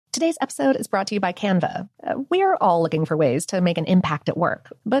Today's episode is brought to you by Canva. We're all looking for ways to make an impact at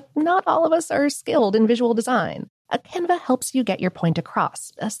work, but not all of us are skilled in visual design. Canva helps you get your point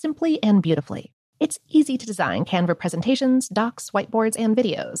across, simply and beautifully. It's easy to design Canva presentations, docs, whiteboards, and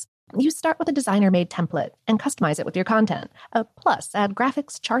videos. You start with a designer-made template and customize it with your content. Plus, add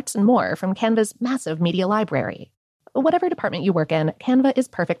graphics, charts, and more from Canva's massive media library. Whatever department you work in, Canva is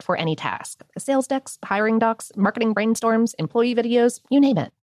perfect for any task. Sales decks, hiring docs, marketing brainstorms, employee videos, you name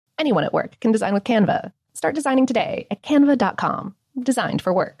it. Anyone at work can design with Canva. Start designing today at canva.com. Designed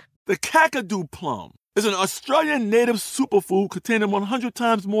for work. The Kakadu plum is an Australian native superfood containing 100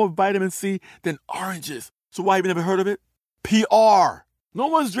 times more vitamin C than oranges. So why have you never heard of it? PR. No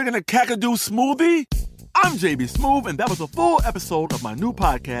one's drinking a Kakadu smoothie? I'm JB Smoove, and that was a full episode of my new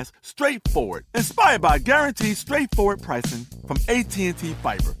podcast, Straightforward, inspired by guaranteed straightforward pricing from AT&T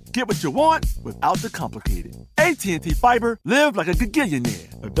Fiber. Get what you want without the complicated. AT&T Fiber, live like a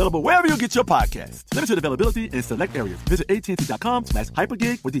gigillionaire. Available wherever you get your podcasts. Limited availability in select areas. Visit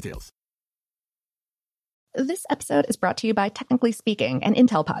AT&T.com/hypergig for details. This episode is brought to you by Technically Speaking, an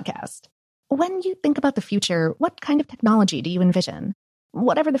Intel podcast. When you think about the future, what kind of technology do you envision?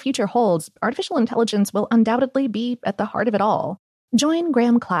 Whatever the future holds, artificial intelligence will undoubtedly be at the heart of it all. Join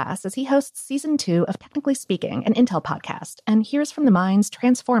Graham Class as he hosts Season 2 of Technically Speaking, an Intel podcast, and hears from the minds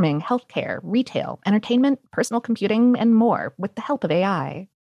transforming healthcare, retail, entertainment, personal computing, and more with the help of AI.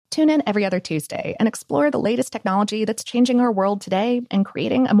 Tune in every other Tuesday and explore the latest technology that's changing our world today and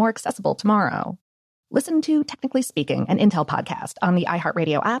creating a more accessible tomorrow. Listen to Technically Speaking, an Intel podcast on the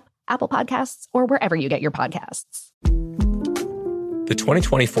iHeartRadio app, Apple Podcasts, or wherever you get your podcasts. The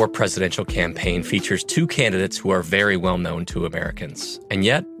 2024 presidential campaign features two candidates who are very well known to Americans. And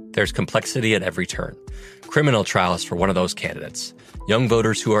yet, there's complexity at every turn. Criminal trials for one of those candidates. Young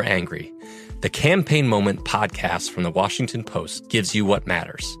voters who are angry. The Campaign Moment podcast from the Washington Post gives you what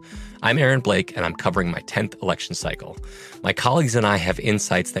matters. I'm Aaron Blake, and I'm covering my 10th election cycle. My colleagues and I have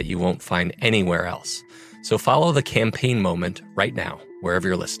insights that you won't find anywhere else. So follow The Campaign Moment right now, wherever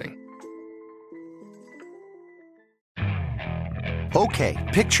you're listening. Okay,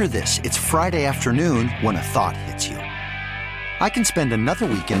 picture this. It's Friday afternoon when a thought hits you. I can spend another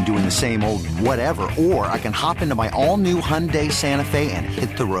weekend doing the same old whatever, or I can hop into my all-new Hyundai Santa Fe and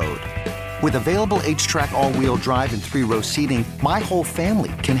hit the road. With available H-Track all-wheel drive and 3-row seating, my whole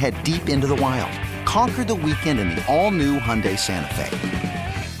family can head deep into the wild. Conquer the weekend in the all-new Hyundai Santa Fe.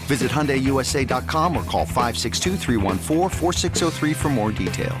 Visit HyundaiUSA.com or call 562-314-4603 for more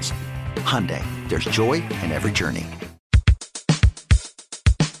details. Hyundai, there's joy in every journey.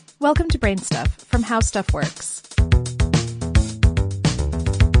 Welcome to Brain Stuff from How Stuff Works.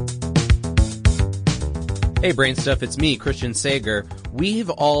 Hey, Brain Stuff, it's me, Christian Sager.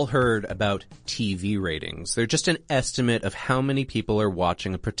 We've all heard about TV ratings. They're just an estimate of how many people are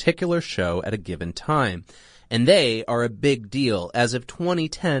watching a particular show at a given time. And they are a big deal. As of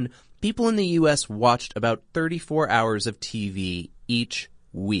 2010, people in the U.S. watched about 34 hours of TV each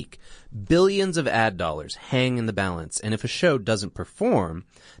week. Billions of ad dollars hang in the balance, and if a show doesn't perform,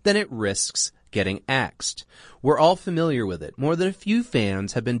 then it risks getting axed. We're all familiar with it. More than a few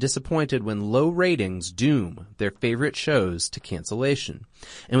fans have been disappointed when low ratings doom their favorite shows to cancellation.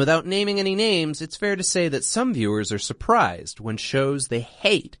 And without naming any names, it's fair to say that some viewers are surprised when shows they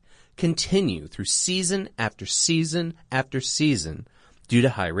hate continue through season after season after season due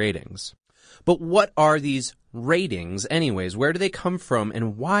to high ratings. But what are these ratings anyways? Where do they come from,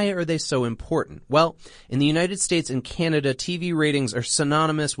 and why are they so important? Well, in the United States and Canada, TV ratings are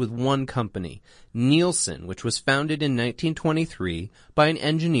synonymous with one company, Nielsen, which was founded in 1923 by an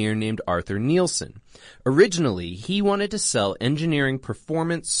engineer named Arthur Nielsen. Originally, he wanted to sell engineering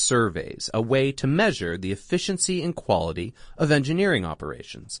performance surveys, a way to measure the efficiency and quality of engineering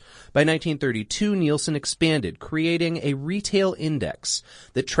operations. By 1932, Nielsen expanded, creating a retail index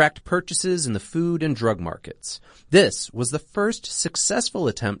that tracked purchases in the food and drug markets. This was the first successful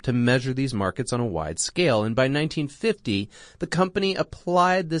attempt to measure these markets on a wide scale, and by 1950, the company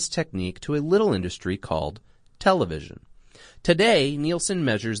applied this technique to a little industry called television. Today, Nielsen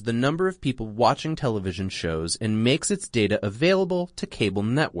measures the number of people watching television shows and makes its data available to cable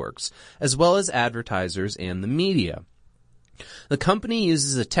networks, as well as advertisers and the media. The company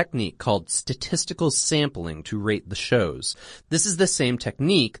uses a technique called statistical sampling to rate the shows. This is the same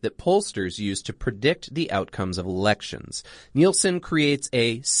technique that pollsters use to predict the outcomes of elections. Nielsen creates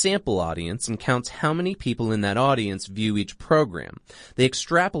a sample audience and counts how many people in that audience view each program. They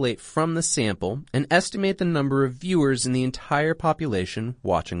extrapolate from the sample and estimate the number of viewers in the entire population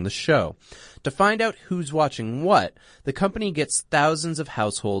watching the show. To find out who's watching what, the company gets thousands of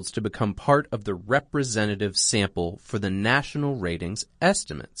households to become part of the representative sample for the national national ratings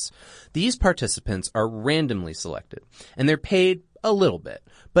estimates. These participants are randomly selected, and they're paid a little bit,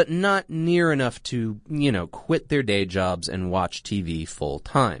 but not near enough to, quit their day jobs and watch TV full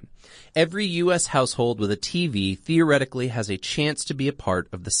time. Every U.S. household with a TV theoretically has a chance to be a part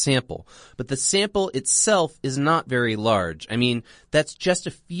of the sample, but the sample itself is not very large. I mean, that's just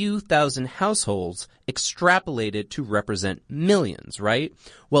a few thousand households extrapolated to represent millions, right?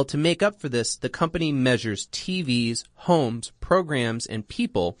 Well, to make up for this, the company measures TVs, homes, programs, and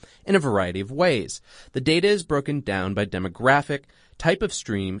people in a variety of ways. The data is broken down by demographic, type of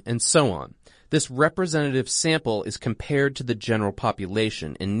stream, and so on. This representative sample is compared to the general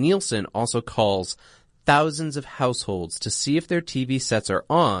population, and Nielsen also calls thousands of households to see if their TV sets are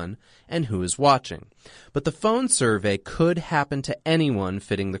on and who is watching. But the phone survey could happen to anyone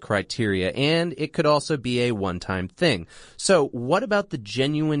fitting the criteria, and it could also be a one-time thing. So what about the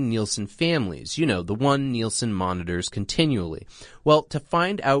genuine Nielsen families? The one Nielsen monitors continually. Well, to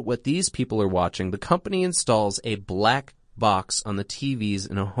find out what these people are watching, the company installs a black box on the TVs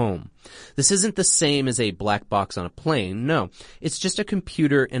in a home. This isn't the same as a black box on a plane. No, it's just a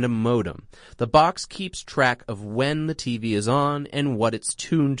computer and a modem. The box keeps track of when the TV is on and what it's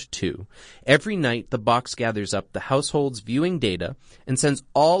tuned to. Every night, the box gathers up the household's viewing data and sends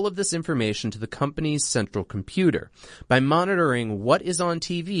all of this information to the company's central computer. By monitoring what is on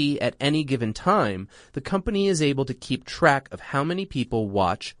TV at any given time, the company is able to keep track of how many people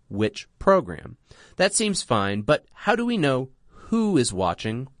watch which program. That seems fine, but how do we know who is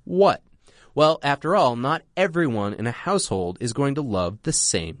watching what? Well, after all, not everyone in a household is going to love the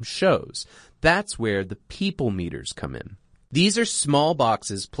same shows. That's where the people meters come in. These are small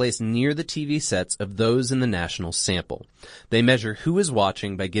boxes placed near the TV sets of those in the national sample. They measure who is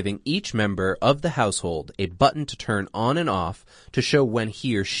watching by giving each member of the household a button to turn on and off to show when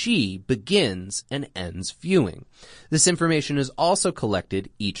he or she begins and ends viewing. This information is also collected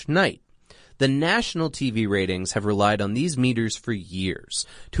each night. The national TV ratings have relied on these meters for years.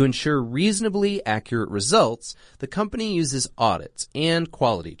 To ensure reasonably accurate results, the company uses audits and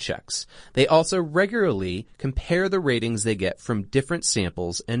quality checks. They also regularly compare the ratings they get from different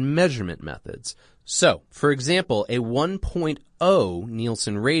samples and measurement methods. So, for example, a 1.0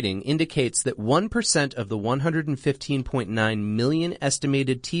 Nielsen rating indicates that 1% of the 115.9 million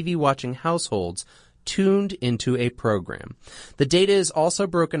estimated TV-watching households tuned into a program. The data is also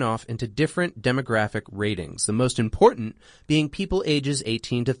broken off into different demographic ratings, the most important being people ages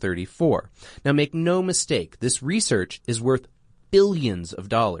 18 to 34. Now make no mistake, this research is worth billions of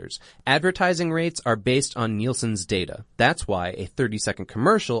dollars. Advertising rates are based on Nielsen's data. That's why a 30-second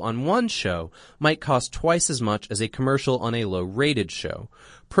commercial on one show might cost twice as much as a commercial on a low-rated show.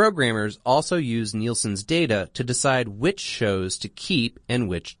 Programmers also use Nielsen's data to decide which shows to keep and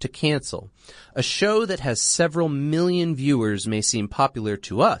which to cancel. A show that has several million viewers may seem popular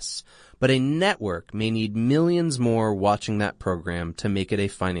to us, but a network may need millions more watching that program to make it a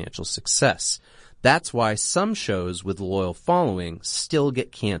financial success. That's why some shows with loyal following still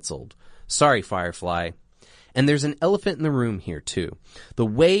get canceled. Sorry, Firefly. And there's an elephant in the room here, too. The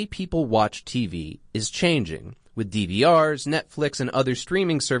way people watch TV is changing. With DVRs, Netflix, and other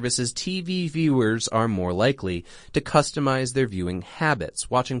streaming services, TV viewers are more likely to customize their viewing habits,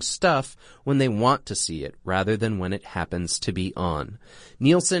 watching stuff when they want to see it rather than when it happens to be on.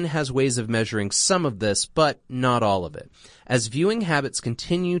 Nielsen has ways of measuring some of this, but not all of it. As viewing habits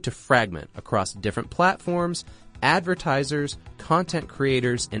continue to fragment across different platforms, advertisers, content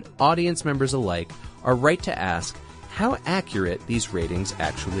creators, and audience members alike are right to ask how accurate these ratings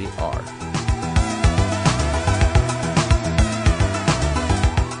actually are.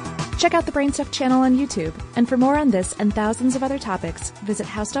 Check out the Brainstuff channel on YouTube, and for more on this and thousands of other topics, visit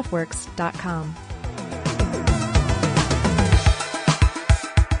howstuffworks.com.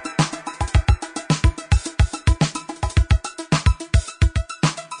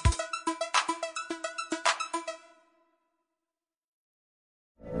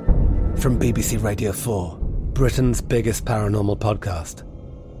 From BBC Radio 4, Britain's biggest paranormal podcast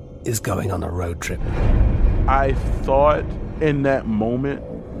is going on a road trip. I thought in that moment,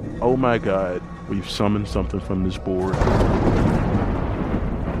 oh my God, we've summoned something from this board.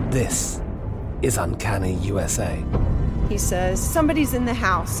 This is Uncanny USA. He says, somebody's in the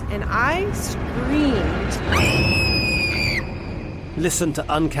house, and I screamed. Listen to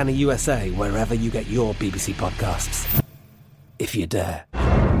Uncanny USA wherever you get your BBC podcasts, if you dare.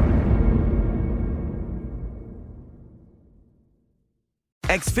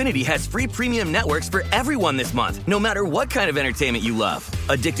 Xfinity has free premium networks for everyone this month, no matter what kind of entertainment you love.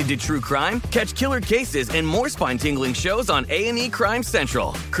 Addicted to true crime? Catch killer cases and more spine-tingling shows on A&E Crime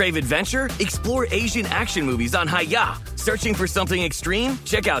Central. Crave adventure? Explore Asian action movies on Hi-YAH. Searching for something extreme?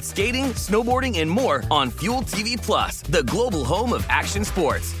 Check out skating, snowboarding, and more on Fuel TV Plus, the global home of action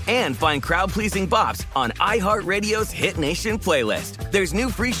sports. And find crowd-pleasing bops on iHeartRadio's Hit Nation playlist. There's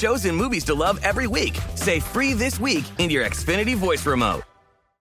new free shows and movies to love every week. Say free this week in your Xfinity voice remote.